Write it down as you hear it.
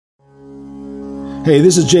Hey,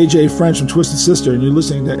 this is JJ French from Twisted Sister, and you're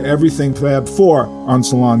listening to Everything Fab 4 on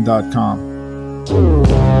Salon.com.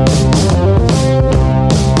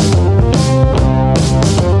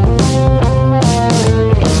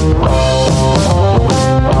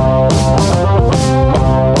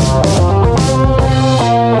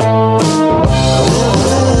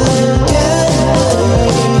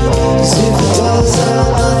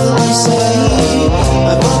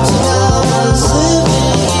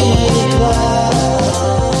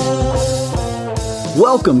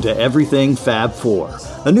 Welcome to Everything Fab 4,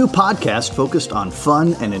 a new podcast focused on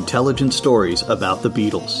fun and intelligent stories about the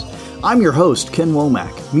Beatles. I'm your host, Ken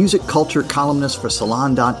Womack, music culture columnist for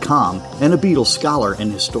Salon.com and a Beatles scholar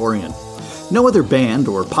and historian. No other band,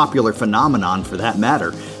 or popular phenomenon for that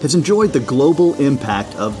matter, has enjoyed the global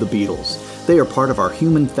impact of the Beatles. They are part of our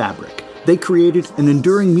human fabric. They created an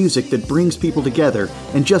enduring music that brings people together,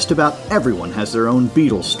 and just about everyone has their own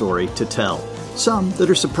Beatles story to tell. Some that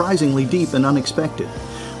are surprisingly deep and unexpected.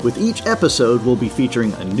 With each episode, we'll be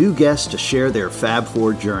featuring a new guest to share their Fab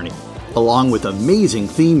Four journey, along with amazing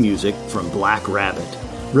theme music from Black Rabbit.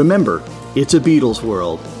 Remember, it's a Beatles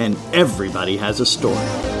world, and everybody has a story.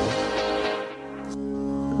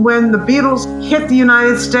 When the Beatles hit the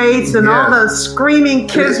United States and all the screaming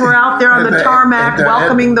kids were out there on the tarmac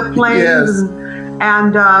welcoming the planes,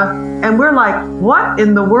 and we're like, what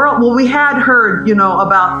in the world? Well, we had heard,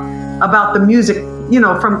 about the music,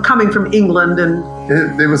 from coming from England, and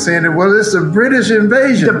they were saying that, well, it's a British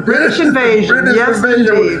invasion. The British invasion, yes,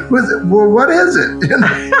 indeed. Well, what is it?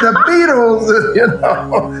 The Beatles,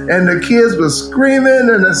 and the kids were screaming,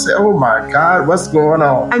 and they said, oh my God, what's going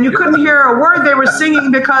on? And you couldn't hear a word they were singing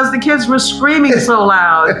because the kids were screaming so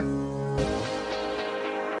loud.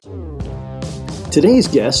 Today's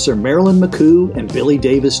guests are Marilyn McCoo and Billy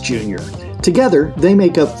Davis Jr. Together, they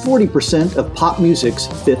make up 40% of pop music's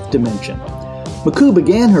fifth dimension. McCoo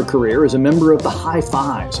began her career as a member of the High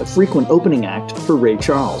Fives, a frequent opening act for Ray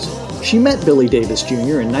Charles. She met Billy Davis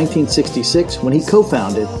Jr. in 1966 when he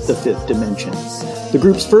co-founded the Fifth Dimension. The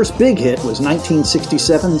group's first big hit was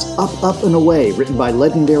 1967's Up, Up and Away, written by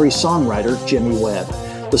legendary songwriter Jimmy Webb.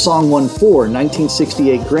 The song won 4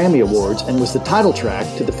 1968 Grammy Awards and was the title track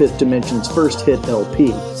to the Fifth Dimension's first hit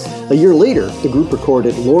LP. A year later, the group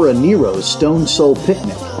recorded Laura Nero's Stone Soul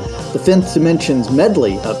Picnic. The Fifth Dimension's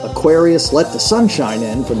medley of Aquarius, Let the Sunshine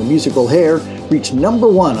In from the musical Hair reached number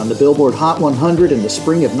 1 on the Billboard Hot 100 in the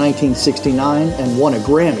spring of 1969 and won a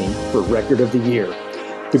Grammy for Record of the Year.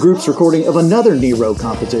 The group's recording of another Nero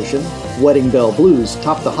composition, Wedding Bell Blues,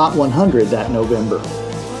 topped the Hot 100 that November.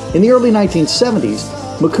 In the early 1970s,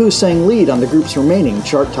 McCoo sang lead on the group's remaining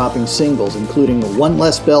chart-topping singles, including One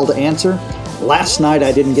Less Bell to Answer, Last Night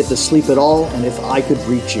I Didn't Get to Sleep at All, and If I Could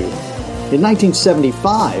Reach You. In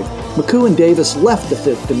 1975, McCoo and Davis left the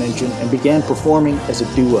Fifth Dimension and began performing as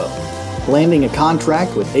a duo. Landing a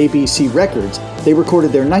contract with ABC Records, they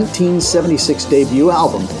recorded their 1976 debut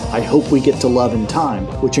album, I Hope We Get to Love in Time,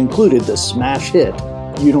 which included the smash hit,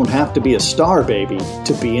 You Don't Have to Be a Star, Baby,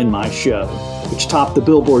 to Be in My Show, which topped the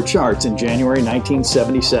Billboard charts in January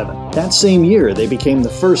 1977. That same year, they became the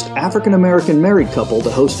first African-American married couple to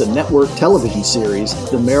host a network television series,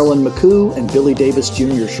 The Marilyn McCoo and Billy Davis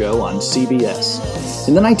Jr. Show on CBS.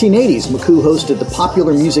 In the 1980s, McCoo hosted the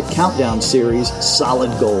popular music countdown series,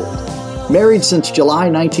 Solid Gold. Married since July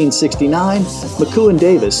 1969, McCoo and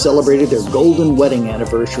Davis celebrated their golden wedding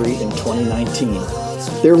anniversary in 2019.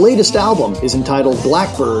 Their latest album is entitled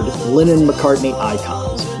Blackbird, Lennon-McCartney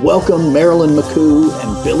Icons. Welcome Marilyn McCoo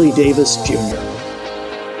and Billy Davis Jr.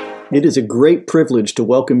 It is a great privilege to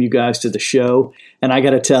welcome you guys to the show, and I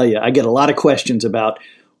got to tell you, I get a lot of questions about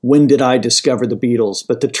when did I discover the Beatles,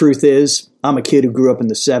 but the truth is, I'm a kid who grew up in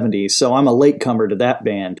the 70s, so I'm a latecomer to that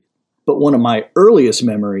band. But one of my earliest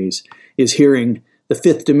memories is hearing the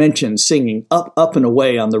Fifth Dimension singing Up, Up and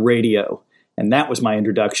Away on the radio, and that was my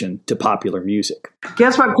introduction to popular music.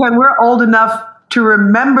 Guess what, Ken? We're old enough to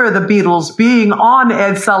remember the Beatles being on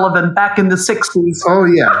Ed Sullivan back in the 60s. Oh,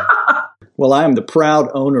 yeah. Well, I am the proud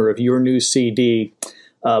owner of your new CD,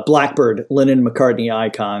 Blackbird, Lennon-McCartney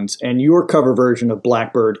Icons, and your cover version of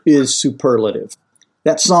Blackbird is superlative.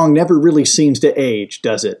 That song never really seems to age,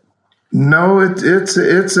 does it? No, it's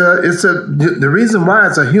the reason why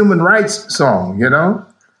it's a human rights song,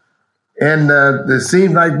 And it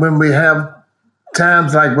seems like when we have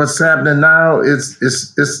times like what's happening now, it's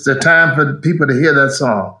the time for people to hear that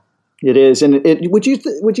song. It is, and would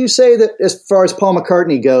you say that as far as Paul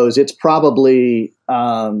McCartney goes, it's probably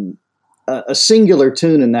a singular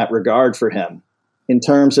tune in that regard for him, in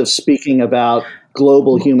terms of speaking about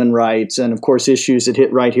global human rights and, of course, issues that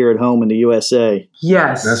hit right here at home in the USA.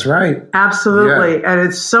 Yes. That's right. Absolutely. Yeah. And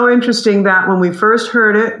it's so interesting that when we first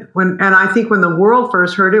heard it, and I think when the world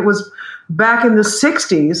first heard it, was back in the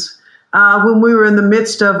 60s, when we were in the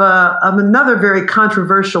midst of another very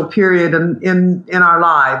controversial period in our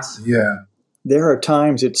lives. Yeah. There are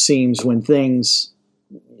times, it seems, when things,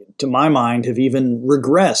 to my mind, have even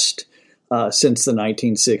regressed since the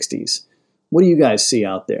 1960s. What do you guys see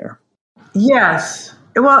out there? Yes.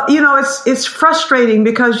 Well, it's frustrating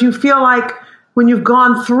because you feel like when you've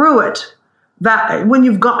gone through it, that when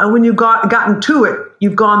you've gotten to it,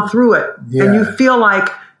 you've gone through it, and you feel like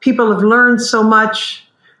people have learned so much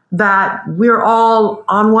that we're all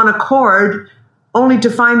on one accord, only to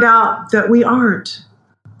find out that we aren't.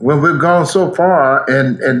 When we've gone so far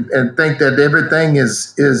and think that everything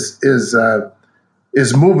is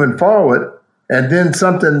moving forward. And then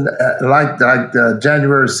something like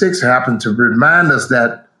January 6th happened to remind us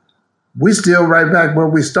that we still right back where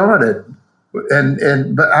we started. But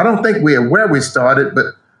I don't think we're where we started, but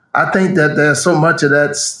I think that there's so much of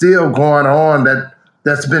that still going on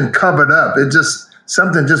that's been covered up.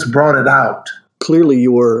 Something just brought it out. Clearly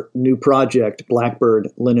your new project, Blackbird,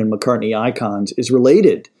 Lennon-McCartney Icons, is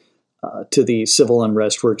related to the civil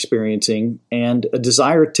unrest we're experiencing and a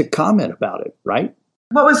desire to comment about it, right?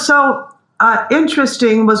 What was so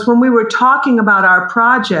interesting was when we were talking about our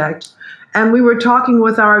project, and we were talking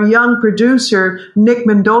with our young producer, Nick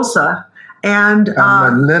Mendoza, and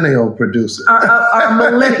our millennial producer. Our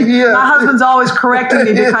millennial. Yeah. My husband's always correcting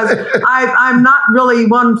me because I'm not really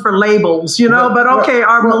one for labels,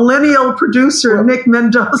 our millennial producer, Nick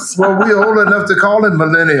Mendoza. Well, we're old enough to call him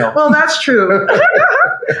millennial. Well, that's true.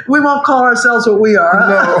 We won't call ourselves what we are.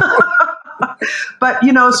 No. But,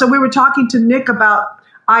 so we were talking to Nick about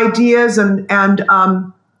ideas and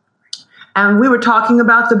we were talking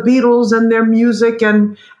about the Beatles and their music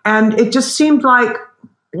and it just seemed like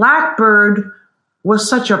Blackbird was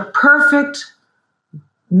such a perfect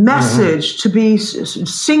message to be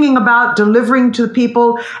singing about, delivering to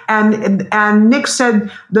people, and Nick said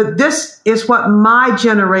that this is what my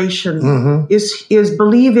generation is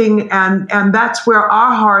believing, and that's where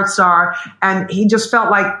our hearts are, and he just felt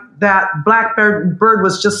like that Blackbird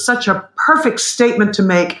was just such a perfect statement to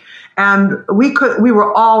make, and we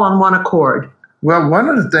were all on one accord. Well, one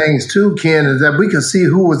of the things too, Ken, is that we could see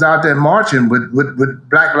who was out there marching with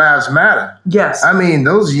Black Lives Matter. Yes, I mean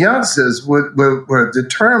those youngsters were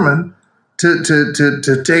determined to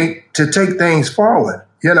take things forward.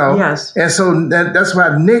 Yes, and so that's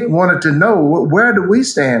why Nick wanted to know where do we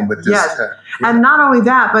stand with this. Yes, and not only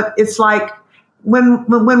that, but it's like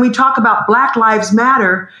when we talk about Black Lives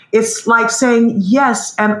Matter, it's like saying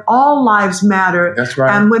yes, and all lives matter. That's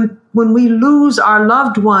right. And when we lose our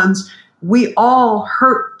loved ones, we all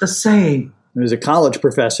hurt the same. As a college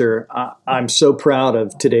professor, I'm so proud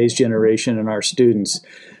of today's generation and our students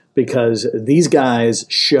because these guys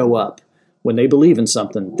show up. When they believe in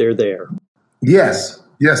something, they're there. Yes,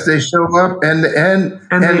 they show up and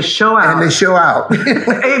they show out. And they show out.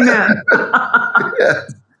 Amen.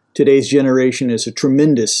 Yes. Today's generation is a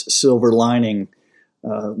tremendous silver lining,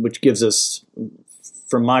 which gives us,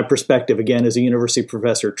 from my perspective, again, as a university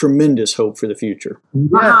professor, tremendous hope for the future.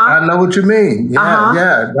 Yeah, I know what you mean.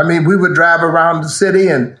 Yeah. I mean, we would drive around the city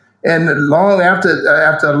and long after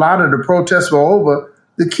a lot of the protests were over,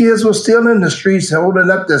 the kids were still in the streets holding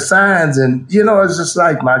up their signs. And, it's just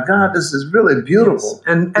like, my God, this is really beautiful.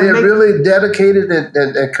 Yes. And they're really dedicated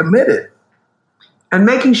and committed. And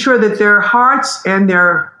making sure that their hearts and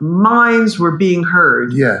their minds were being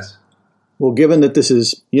heard. Yes. Well, given that this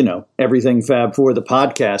is, everything Fab for the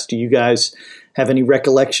podcast, do you guys have any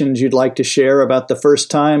recollections you'd like to share about the first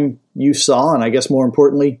time you saw, and I guess more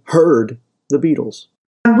importantly, heard the Beatles?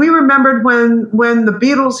 And we remembered when the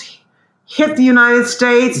Beatles hit the United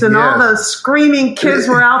States and all the screaming kids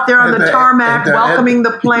were out there on the tarmac welcoming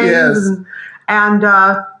the planes. Yes.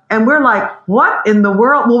 And we're like, what in the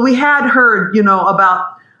world? Well, we had heard,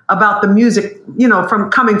 about the music,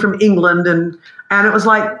 coming from England, and it was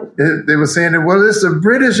like they were saying, well, it's a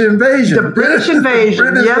British invasion. The British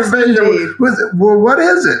invasion, yes, indeed. Well, what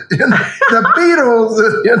is it? The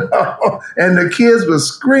Beatles, and the kids were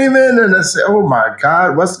screaming, and they said, oh my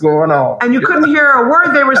God, what's going on? And you couldn't hear a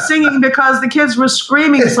word they were singing because the kids were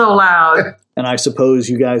screaming so loud. And I suppose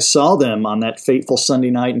you guys saw them on that fateful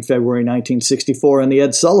Sunday night in February 1964 on the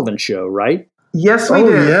Ed Sullivan Show, right? Yes, we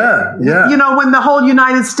did. Yeah. When the whole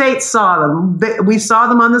United States saw them, we saw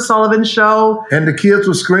them on the Sullivan Show. And the kids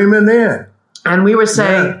were screaming then. And we were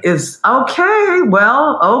saying, if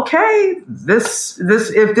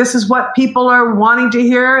this is what people are wanting to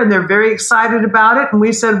hear and they're very excited about it. And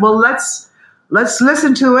we said, well, let's let's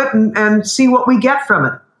listen to it and see what we get from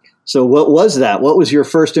it. So what was that? What was your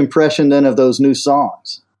first impression then of those new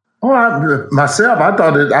songs? Oh, I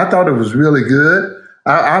thought it was really good.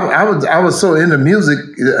 I was so into music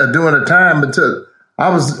during the time, but I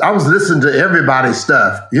was listening to everybody's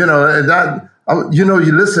stuff, you know, and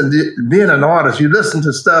you listen to, being an artist, you listen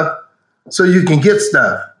to stuff so you can get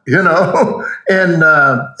stuff, you know, and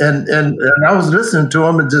I was listening to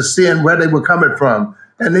them and just seeing where they were coming from,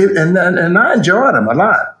 and I enjoyed them a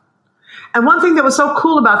lot. And one thing that was so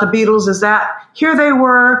cool about the Beatles is that here they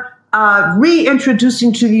were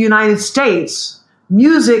reintroducing to the United States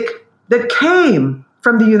music that came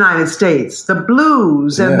from the United States, the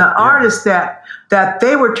blues and the artists that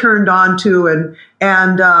they were turned on to, and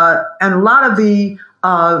a lot of the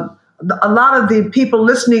people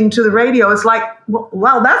listening to the radio, it's like,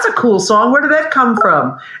 well, that's a cool song. Where did that come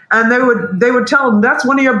from? And they would tell them, that's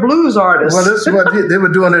one of your blues artists. Well, that's what they were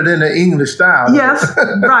doing it in the English style. Yes,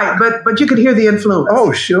 right. But you could hear the influence.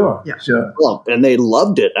 Oh, sure, yeah. Sure. Well, and they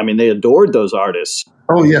loved it. I mean, they adored those artists.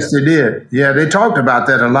 Oh, yes, they did. Yeah, they talked about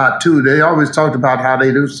that a lot too. They always talked about how they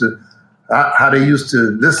used to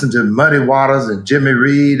listen to Muddy Waters and Jimmy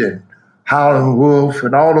Reed and Howlin' Wolf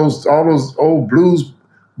and all those old blues.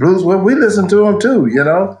 Well, we listened to them too, you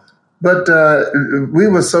know. But we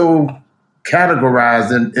were so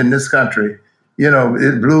categorized in this country. You know,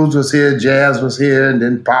 blues was here, jazz was here, and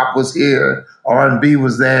then pop was here, R&B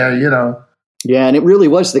was there, you know. Yeah, and it really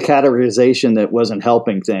was the categorization that wasn't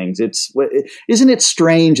helping things. Isn't it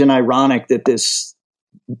strange and ironic that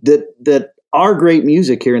that our great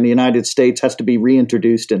music here in the United States has to be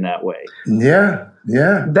reintroduced in that way? Yeah.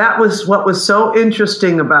 That was what was so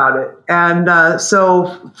interesting about it. And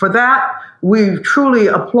so for that, we truly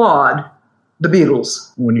applaud the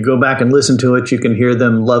Beatles. When you go back and listen to it, you can hear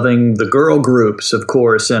them loving the girl groups, of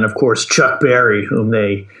course, and of course Chuck Berry, whom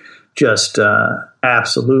they just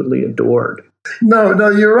absolutely adored.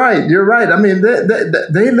 No, you're right. You're right. I mean,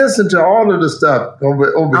 they listen to all of the stuff over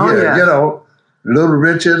here. Yes. You know, Little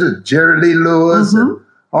Richard and Jerry Lee Lewis and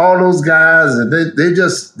all those guys, and they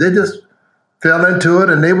just fell into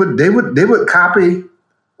it, and they would copy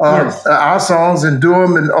our songs and do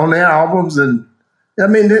them on their albums, and I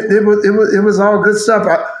mean, it was all good stuff.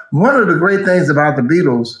 One of the great things about the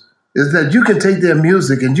Beatles is that you can take their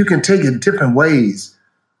music and you can take it different ways.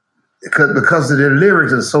 Because their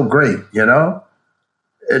lyrics are so great, you know?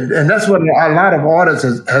 And that's what a lot of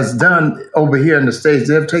artists has done over here in the States.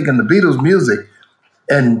 They've taken the Beatles music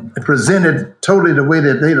and presented totally the way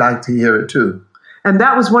that they like to hear it too. And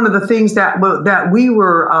that was one of the things that we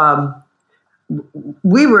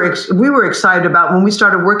were excited about when we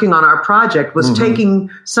started working on our project, was taking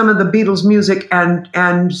some of the Beatles music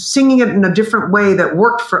and singing it in a different way that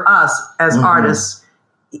worked for us as artists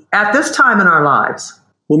at this time in our lives.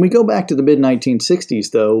 When we go back to the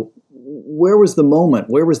mid-1960s, though, where was the moment?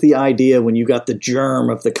 Where was the idea when you got the germ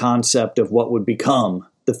of the concept of what would become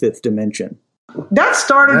the fifth dimension? That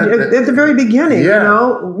started at the very beginning. Yeah. You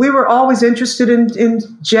know, we were always interested in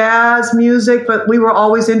jazz music, but we were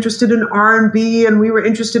always interested in R&B, and we were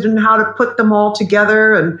interested in how to put them all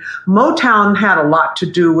together. And Motown had a lot to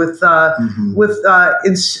do with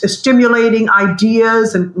stimulating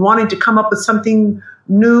ideas and wanting to come up with something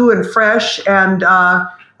new and fresh, and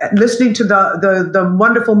listening to the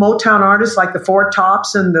wonderful Motown artists like the Four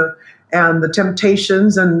Tops and the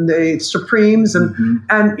Temptations and the Supremes, and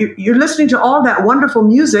you're listening to all that wonderful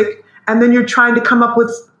music, and then you're trying to come up with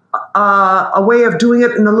a way of doing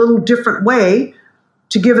it in a little different way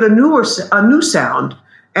to give it a new sound.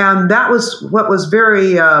 And that was what was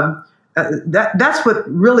very that's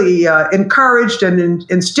what really encouraged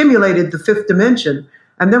and stimulated the fifth dimension.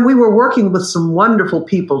 And then we were working with some wonderful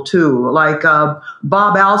people too, like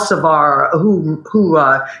Bob Alcivar, who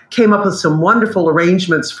came up with some wonderful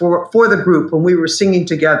arrangements for the group when we were singing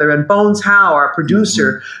together, and Bones Howe, our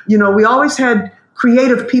producer. You know, we always had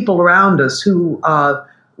creative people around us who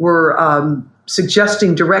were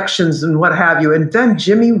suggesting directions and what have you. And then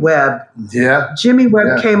Jimmy Webb. Yeah. Jimmy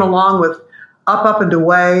Webb came along with Up and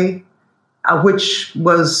Away, which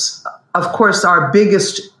was, of course, our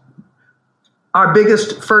biggest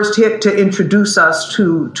first hit to introduce us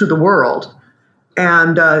to the world.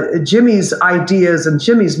 And Jimmy's ideas and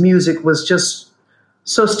Jimmy's music was just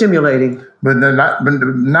so stimulating. But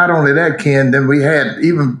not only that, Ken, then we had,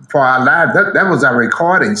 even for our live, that was our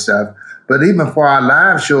recording stuff, but even for our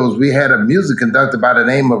live shows, we had a music conductor by the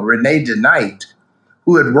name of Renee DeKnight,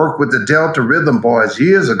 who had worked with the Delta Rhythm Boys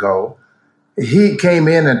years ago. He came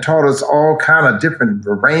in and taught us all kind of different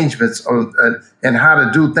arrangements and how to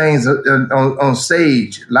do things on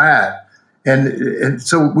stage live. And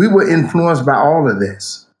so we were influenced by all of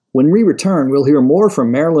this. When we return, we'll hear more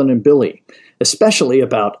from Marilyn and Billy, especially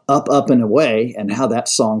about Up, Up, and Away and how that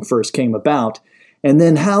song first came about, and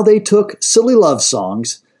then how they took Silly Love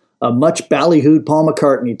Songs, a much ballyhooed Paul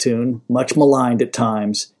McCartney tune, much maligned at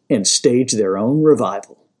times, and staged their own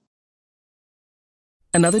revival.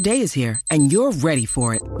 Another day is here, and you're ready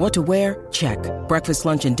for it. What to wear? Check. Breakfast,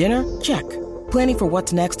 lunch, and dinner? Check. Planning for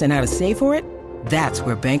what's next and how to save for it? That's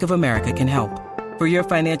where Bank of America can help. For your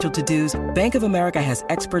financial to-dos, Bank of America has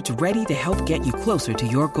experts ready to help get you closer to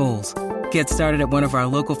your goals. Get started at one of our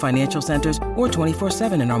local financial centers or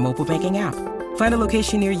 24/7 in our mobile banking app. Find a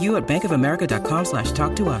location near you at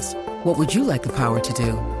bankofamerica.com/talktous. What would you like the power to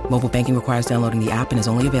do? Mobile banking requires downloading the app and is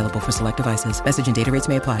only available for select devices. Message and data rates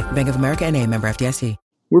may apply. Bank of America NA, member FDIC.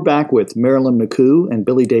 We're back with Marilyn McCoo and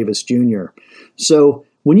Billy Davis Jr. So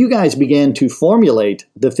when you guys began to formulate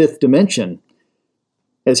the Fifth Dimension,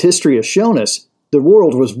 as history has shown us, the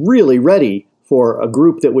world was really ready for a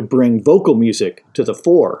group that would bring vocal music to the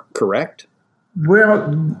fore, correct?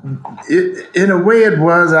 Well, in a way it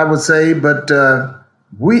was, I would say, but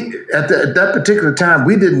we at that particular time,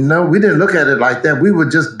 we didn't know, we didn't look at it like that. We were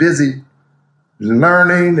just busy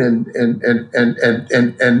learning and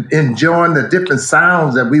enjoying the different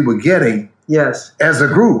sounds that we were getting. Yes, as a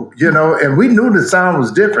group, and we knew the sound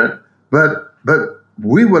was different, but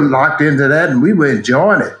we were locked into that and we were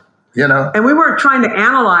enjoying it. And we weren't trying to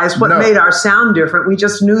analyze what made our sound different. We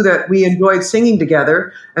just knew that we enjoyed singing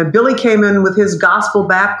together. And Billy came in with his gospel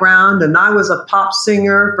background, and I was a pop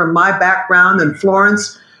singer from my background, and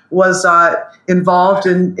Florence was involved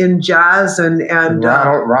in jazz. And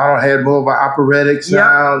Ronald had more of an operatic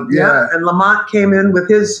sound. Yeah. And Lamont came in with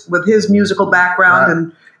his musical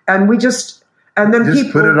background, and we just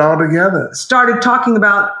people put it all together. Started talking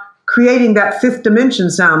about creating that fifth dimension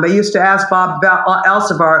sound. They used to ask Bob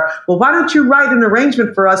Alcivar, well, why don't you write an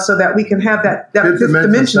arrangement for us so that we can have that fifth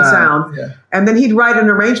dimension sound? Yeah. And then he'd write an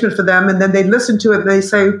arrangement for them, and then they'd listen to it, and they'd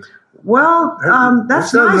say, well,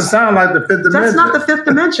 that's doesn't nice. Sound like the fifth dimension. That's not the fifth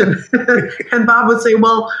dimension. And Bob would say,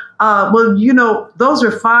 well, those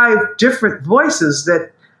are 5 different voices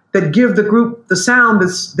that give the group the sound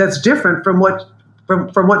that's different from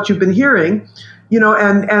what you've been hearing.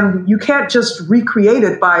 And you can't just recreate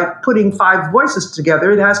it by putting 5 voices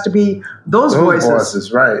together. It has to be those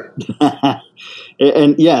voices. Right?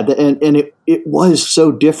 and it was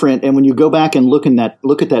so different. And when you go back and look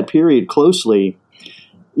at that period closely,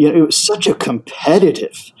 it was such a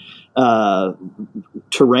competitive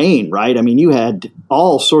terrain, right? I mean, you had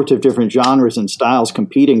all sorts of different genres and styles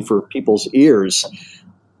competing for people's ears.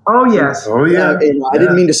 Oh, yes. Oh, yeah. I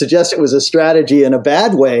didn't mean to suggest it was a strategy in a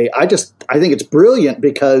bad way. I think it's brilliant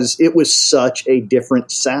because it was such a different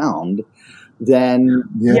sound than.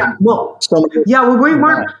 We were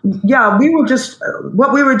just,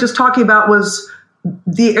 what we were just talking about was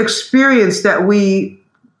the experience that we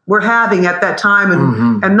were having at that time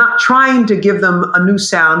and not trying to give them a new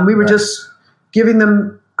sound. We were just giving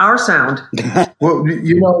them our sound. Well,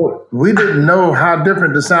 we didn't know how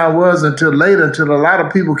different the sound was until later, until a lot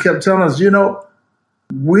of people kept telling us,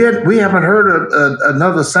 we haven't heard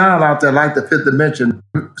another sound out there like the Fifth Dimension.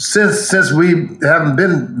 Since we haven't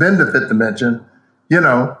been to Fifth Dimension,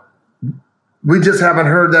 we just haven't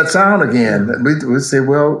heard that sound again. We say,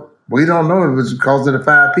 well, we don't know. It was because of the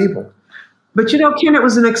 5 people. But Ken, it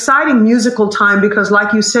was an exciting musical time because,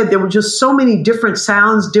 like you said, there were just so many different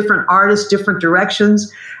sounds, different artists, different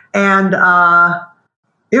directions. And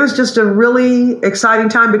it was just a really exciting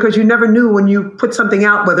time because you never knew when you put something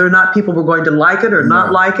out whether or not people were going to like it or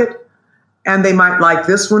not like it. And they might like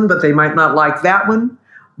this one, but they might not like that one.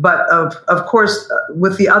 But of course,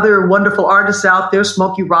 with the other wonderful artists out there,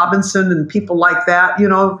 Smokey Robinson and people like that,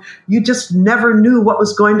 you just never knew what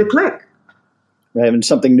was going to click. Right, and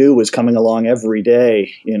something new was coming along every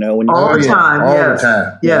day, when you all the time.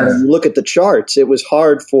 Yes. When you look at the charts, it was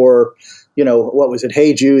hard for, what was it,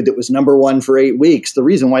 Hey Jude, that was number 1 for 8 weeks. The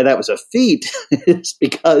reason why that was a feat is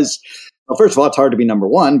because, well, first of all, it's hard to be number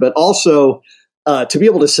 1, but also to be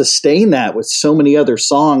able to sustain that with so many other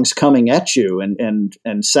songs coming at you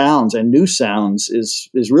and sounds and new sounds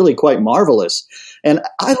is really quite marvelous. And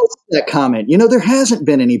I love that comment. There hasn't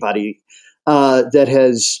been anybody that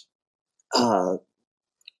has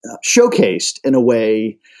showcased in a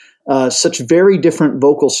way such very different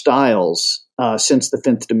vocal styles since the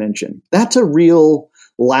Fifth Dimension. That's a real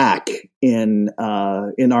lack in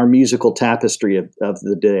our musical tapestry of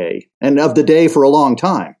the day, and of the day for a long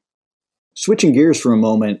time. Switching gears for a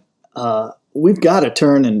moment, we've got to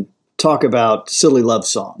turn and talk about Silly Love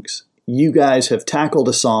Songs. You guys have tackled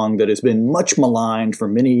a song that has been much maligned for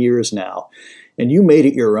many years now, and you made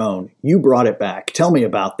it your own. You brought it back. Tell me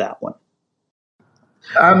about that one.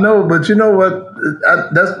 I know, but you know what?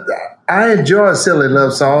 I enjoy silly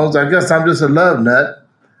love songs. I guess I'm just a love nut,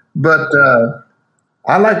 but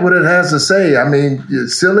I like what it has to say. I mean,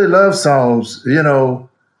 silly love songs.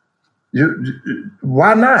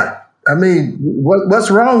 Why not? I mean, what's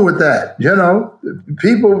wrong with that?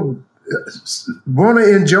 People want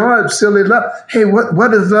to enjoy silly love. Hey,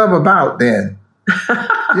 what is love about then?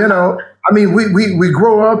 I mean, we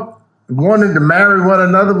grow up wanting to marry one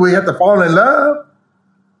another. We have to fall in love.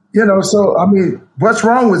 So I mean, what's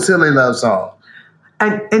wrong with silly love songs?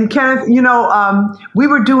 And Kenneth, we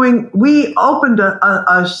opened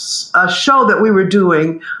a show that we were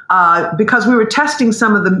doing because we were testing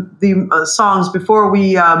some of the songs before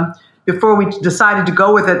we decided to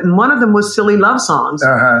go with it. And one of them was silly love songs.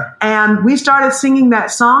 Uh-huh. And we started singing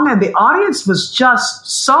that song, and the audience was just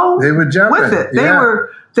so they were jumping with it. Yeah.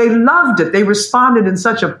 They loved it. They responded in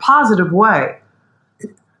such a positive way.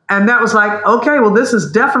 And that was like, okay, well, this is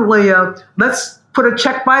definitely let's put a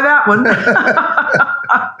check by that one.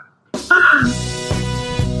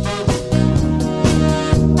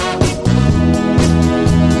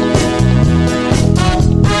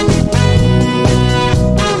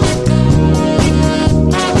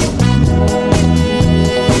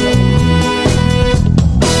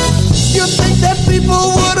 You think that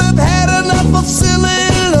people would have had enough of silly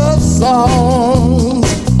love songs?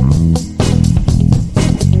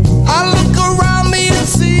 I look around me and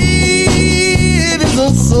see it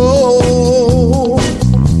isn't so.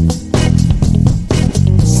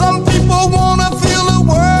 Some people wanna fill the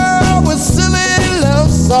world with silly love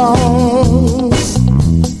songs.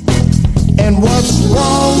 And what's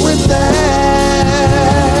wrong with that?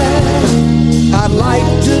 I'd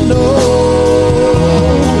like to know.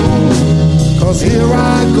 'Cause here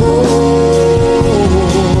I go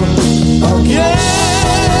again.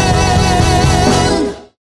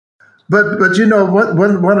 But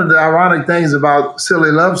one of the ironic things about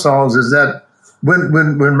silly love songs is that when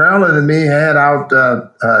Marilyn and me had out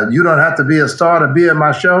 "You Don't Have to Be a Star to Be in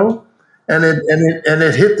My Show," and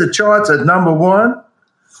it hit the charts at number one,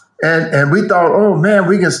 and we thought, oh man,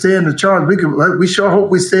 we can stay in the charts. We sure hope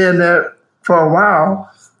we stay in there for a while.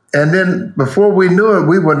 And then before we knew it,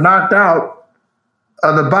 we were knocked out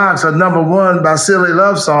of the box of number one by silly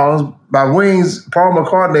love songs by Wings, Paul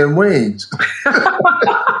McCartney and Wings.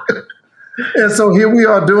 And so here we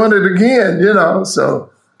are doing it again, so.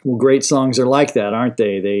 Well, great songs are like that, aren't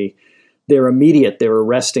they? They're immediate, they're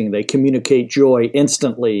arresting, they communicate joy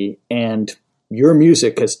instantly, and your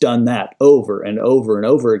music has done that over and over and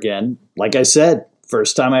over again. Like I said,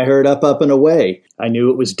 first time I heard Up, Up and Away, I knew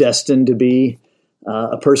it was destined to be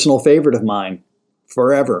a personal favorite of mine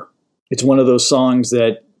forever. It's one of those songs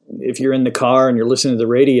that if you're in the car and you're listening to the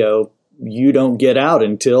radio, you don't get out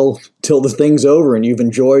until the thing's over and you've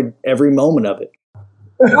enjoyed every moment of it.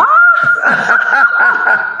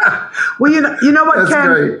 Well, you know what, That's Ken?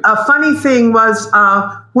 great. A funny thing was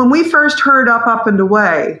when we first heard Up, Up and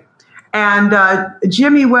Away, and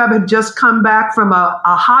Jimmy Webb had just come back from a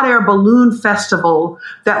hot air balloon festival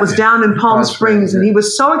that was down in Palm Springs, and he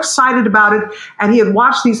was so excited about it, and he had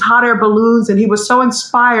watched these hot air balloons, and he was so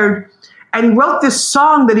inspired. And he wrote this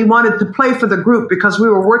song that he wanted to play for the group because we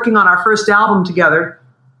were working on our first album together.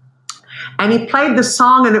 And he played the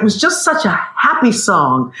song, and it was just such a happy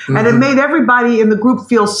song. Mm-hmm. And it made everybody in the group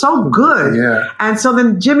feel so good. Yeah. And so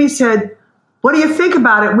then Jimmy said, what do you think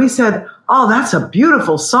about it? And we said, oh, that's a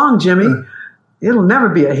beautiful song, Jimmy. It'll never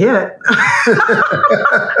be a hit.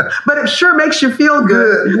 But it sure makes you feel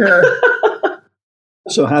good. Yeah.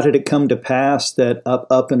 So how did it come to pass that Up,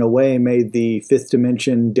 Up and Away made the Fifth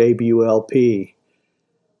Dimension debut LP?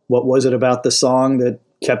 What was it about the song that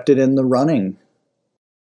kept it in the running?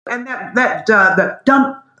 And that dum, da,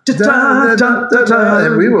 dum,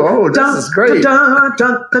 And we were, this is great.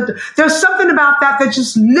 There's something about that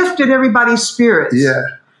just lifted everybody's spirits. Yeah.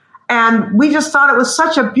 And we just thought it was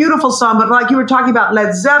such a beautiful song. But like you were talking about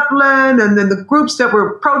Led Zeppelin and then the groups that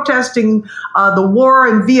were protesting the war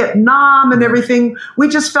in Vietnam and everything, we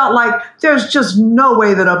just felt like there's just no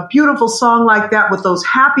way that a beautiful song like that with those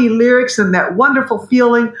happy lyrics and that wonderful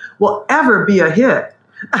feeling will ever be a hit.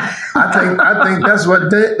 I think that's what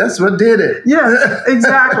did it. Yes,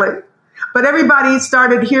 exactly. But everybody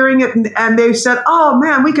started hearing it, and they said, "Oh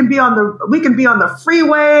man, we can be on the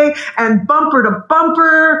freeway and bumper to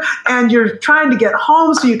bumper, and you're trying to get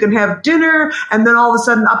home so you can have dinner." And then all of a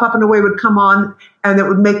sudden, Up, Up and Away would come on, and it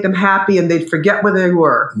would make them happy, and they'd forget where they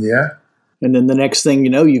were. Yeah. And then the next thing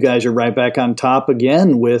you know, you guys are right back on top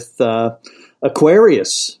again with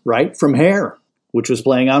Aquarius, right, from Hair, which was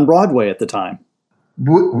playing on Broadway at the time.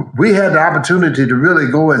 We had the opportunity to really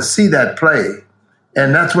go and see that play.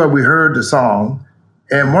 And that's where we heard the song.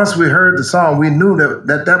 And once we heard the song, we knew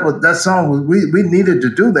that song was we needed to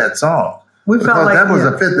do that song. We felt like that was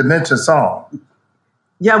a Fifth Dimension song.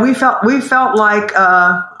 Yeah, we felt like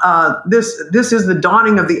this is the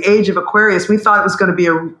dawning of the age of Aquarius. We thought it was going to be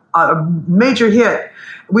a major hit.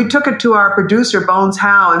 We took it to our producer, Bones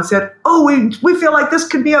Howe, and said, "Oh, we feel like this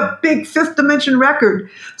could be a big Fifth Dimension record."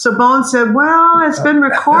 So Bones said, "Well, it's been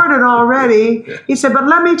recorded already." He said, "But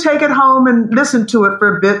let me take it home and listen to it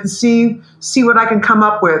for a bit and see what I can come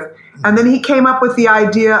up with." And then he came up with the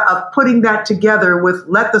idea of putting that together with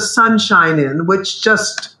 "Let the Sun Shine In," which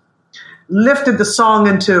just lifted the song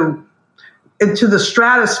into the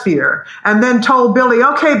stratosphere, and then told Billy,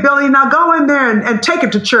 "Okay, Billy, now go in there and take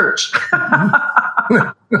it to church."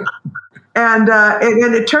 And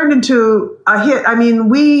it turned into a hit. I mean,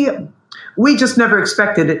 we just never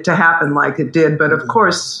expected it to happen like it did, but of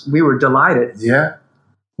course we were delighted. Yeah.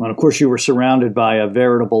 Well, of course you were surrounded by a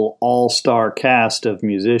veritable all-star cast of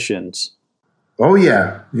musicians. Oh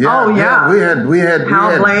yeah. Oh yeah. We had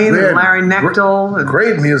Hal Blaine and Larry Knechtel.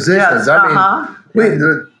 Great musicians. Yes, I mean,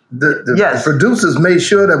 the producers made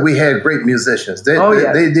sure that we had great musicians. They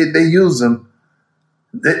used them.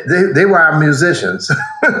 They were our musicians.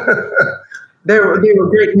 They were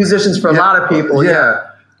great musicians for a lot of people. Yeah.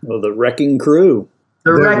 Well, the Wrecking Crew.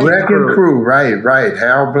 The Wrecking Crew. Right.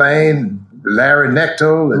 Hal Blaine, Larry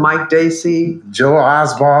Knechtel, Mike Dacey, Joe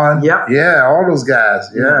Osborne. Yep. Yeah, all those guys.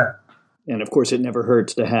 Yeah. And of course, it never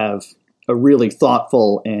hurts to have a really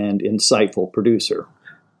thoughtful and insightful producer.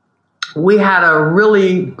 We had a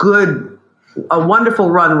really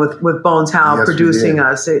wonderful run with Bones Howe producing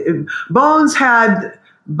us. Bones had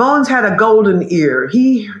a golden ear.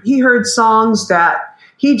 He heard songs that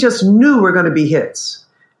he just knew were going to be hits,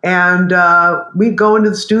 and we'd go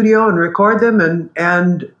into the studio and record them,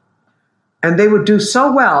 and they would do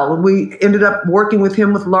so well. We ended up working with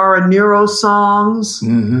him with Laura Nero's songs,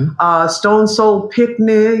 Stone Soul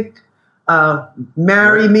Picnic,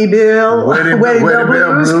 Marry Me Bill, Wedding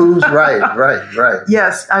Bell Blues. Right.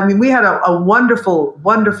 Yes, I mean, we had a wonderful,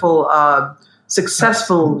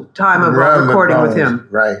 successful time of recording with him.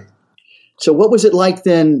 Right. So what was it like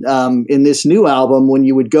then in this new album when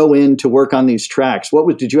you would go in to work on these tracks?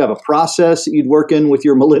 Did you have a process that you'd work in with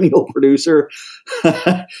your millennial producer?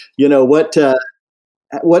 What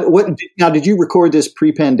now, did you record this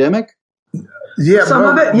pre-pandemic? Yeah, some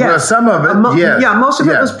of it, yes. Some of it, yes. Yeah, most of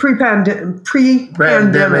it was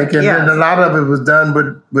pre-pandemic. And then a lot of it was done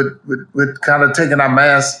with kind of taking our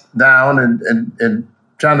masks down and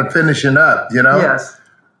trying to finishing up, Yes.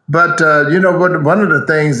 But, one of the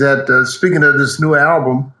things that, speaking of this new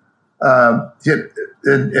album,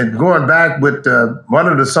 and going back with one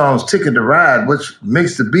of the songs, Ticket to Ride, which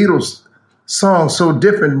makes the Beatles song so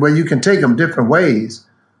different where you can take them different ways,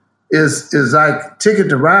 is like Ticket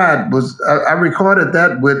to Ride was, I recorded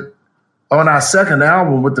that on our second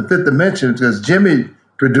album with the Fifth Dimension because Jimmy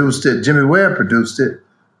Ware produced it.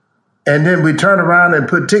 And then we turned around and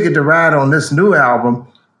put Ticket to Ride on this new album.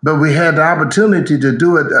 But we had the opportunity to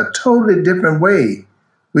do it a totally different way.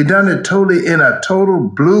 We done it totally in a total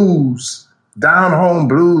blues, down-home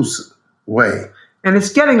blues way. And it's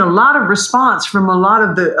getting a lot of response from a lot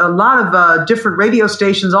of different radio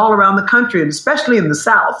stations all around the country, and especially in the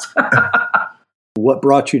South. What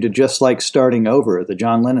brought you to Just Like Starting Over, the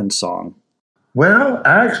John Lennon song? Well,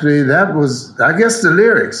 actually, that was, I guess, the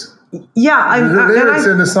lyrics. Yeah, the lyrics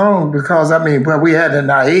in the song, because we had in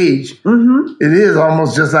our age, it is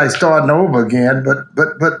almost just like starting over again. But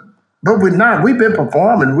we're not. We've been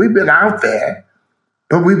performing. We've been out there,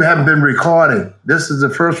 but we haven't been recording. This is the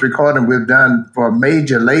first recording we've done for a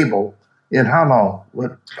major label in how long?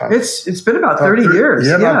 It's been about 30 years.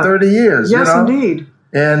 Yeah, about 30 years. Yes, indeed.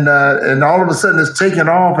 And all of a sudden it's taken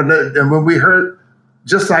off, and when we heard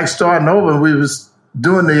Just Like Starting Over, we was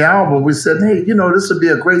doing the album, we said, hey, this would be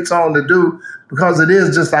a great song to do because it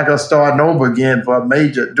is just like us starting over again for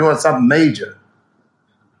doing something major.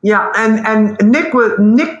 Yeah, and Nick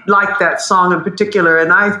liked that song in particular,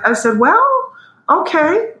 and I said, well,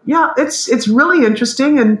 okay, yeah, it's really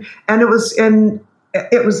interesting, and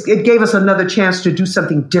it gave us another chance to do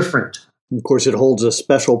something different. Of course, it holds a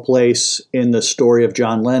special place in the story of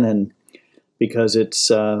John Lennon, because it's,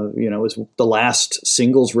 it was the last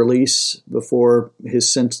singles release before his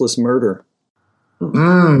senseless murder.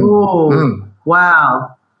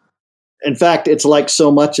 Wow. In fact, it's like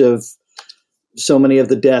so many of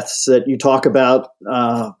the deaths that you talk about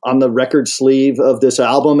on the record sleeve of this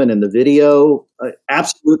album and in the video,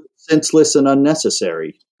 absolutely senseless and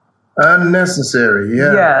unnecessary. Unnecessary,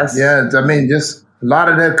 yeah. Yes. Yeah, just a lot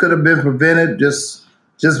of that could have been prevented just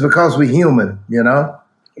because we're human,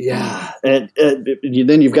 Yeah. And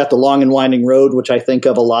then you've got the long and winding road, which I think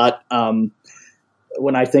of a lot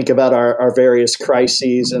when I think about our various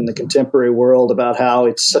crises in the contemporary world, about how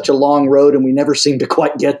it's such a long road and we never seem to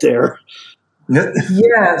quite get there.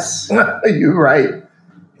 Yes. You're right.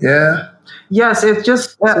 Yeah. Yes, it's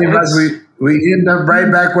just we end up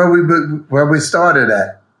right back where we started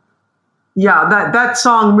at. Yeah, that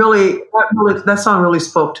song really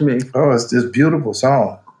spoke to me. Oh, it's this beautiful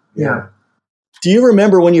song. Yeah. Do you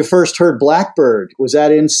remember when you first heard Blackbird? Was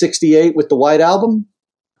that in '68 with the White Album?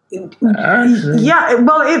 Actually, Yeah,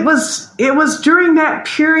 well, it was during that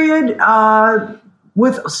period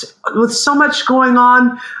with so much going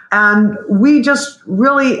on, and we just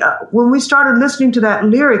really when we started listening to that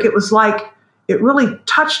lyric, it was like it really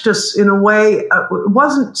touched us in a way. It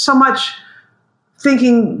wasn't so much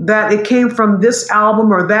thinking that it came from this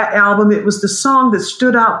album or that album. It was the song that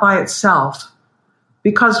stood out by itself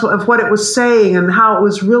because of what it was saying and how it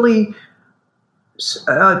was really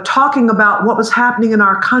talking about what was happening in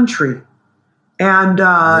our country. And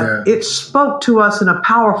it spoke to us in a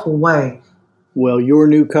powerful way. Well, your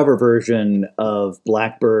new cover version of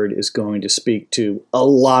Blackbird is going to speak to a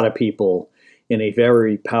lot of people in a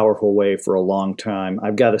very powerful way for a long time.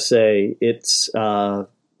 I've got to say, it's of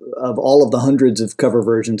all of the hundreds of cover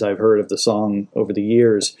versions I've heard of the song over the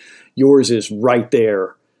years, yours is right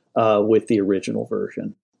there with the original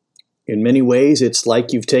version. In many ways, it's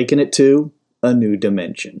like you've taken it to a new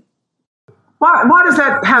dimension. Why does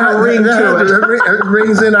that have a ring to it? It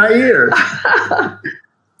rings in our ears.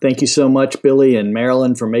 Thank you so much, Billy and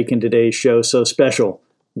Marilyn, for making today's show so special.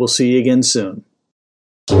 We'll see you again soon.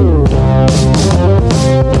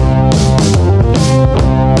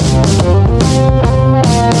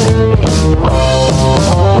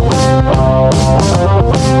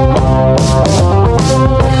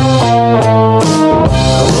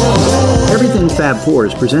 Everything Fab 4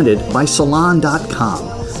 is presented by Salon.com,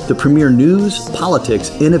 the premier news, politics,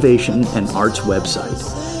 innovation, and arts website.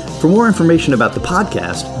 For more information about the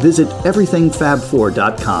podcast, visit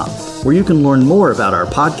everythingfab4.com, where you can learn more about our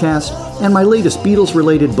podcast and my latest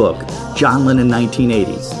Beatles-related book, John Lennon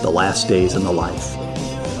 1980, The Last Days in the Life.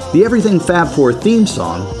 The Everything Fab 4 theme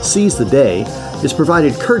song, Seize the Day, is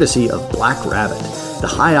provided courtesy of Black Rabbit, the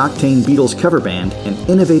high-octane Beatles cover band and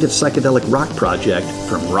innovative psychedelic rock project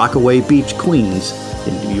from Rockaway Beach, Queens,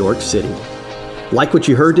 in New York City. Like what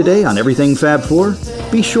you heard today on Everything Fab 4?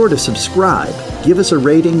 Be sure to subscribe, give us a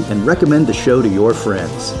rating, and recommend the show to your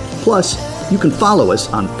friends. Plus, you can follow us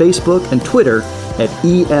on Facebook and Twitter at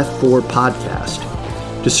EF4 Podcast.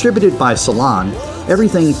 Distributed by Salon,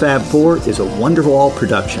 Everything Fab 4 is a Wonderwall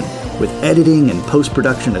production with editing and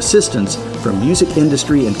post-production assistance from music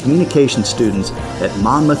industry and communication students at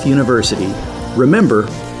Monmouth University. Remember,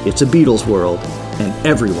 it's a Beatles world, and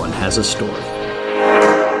everyone has a story.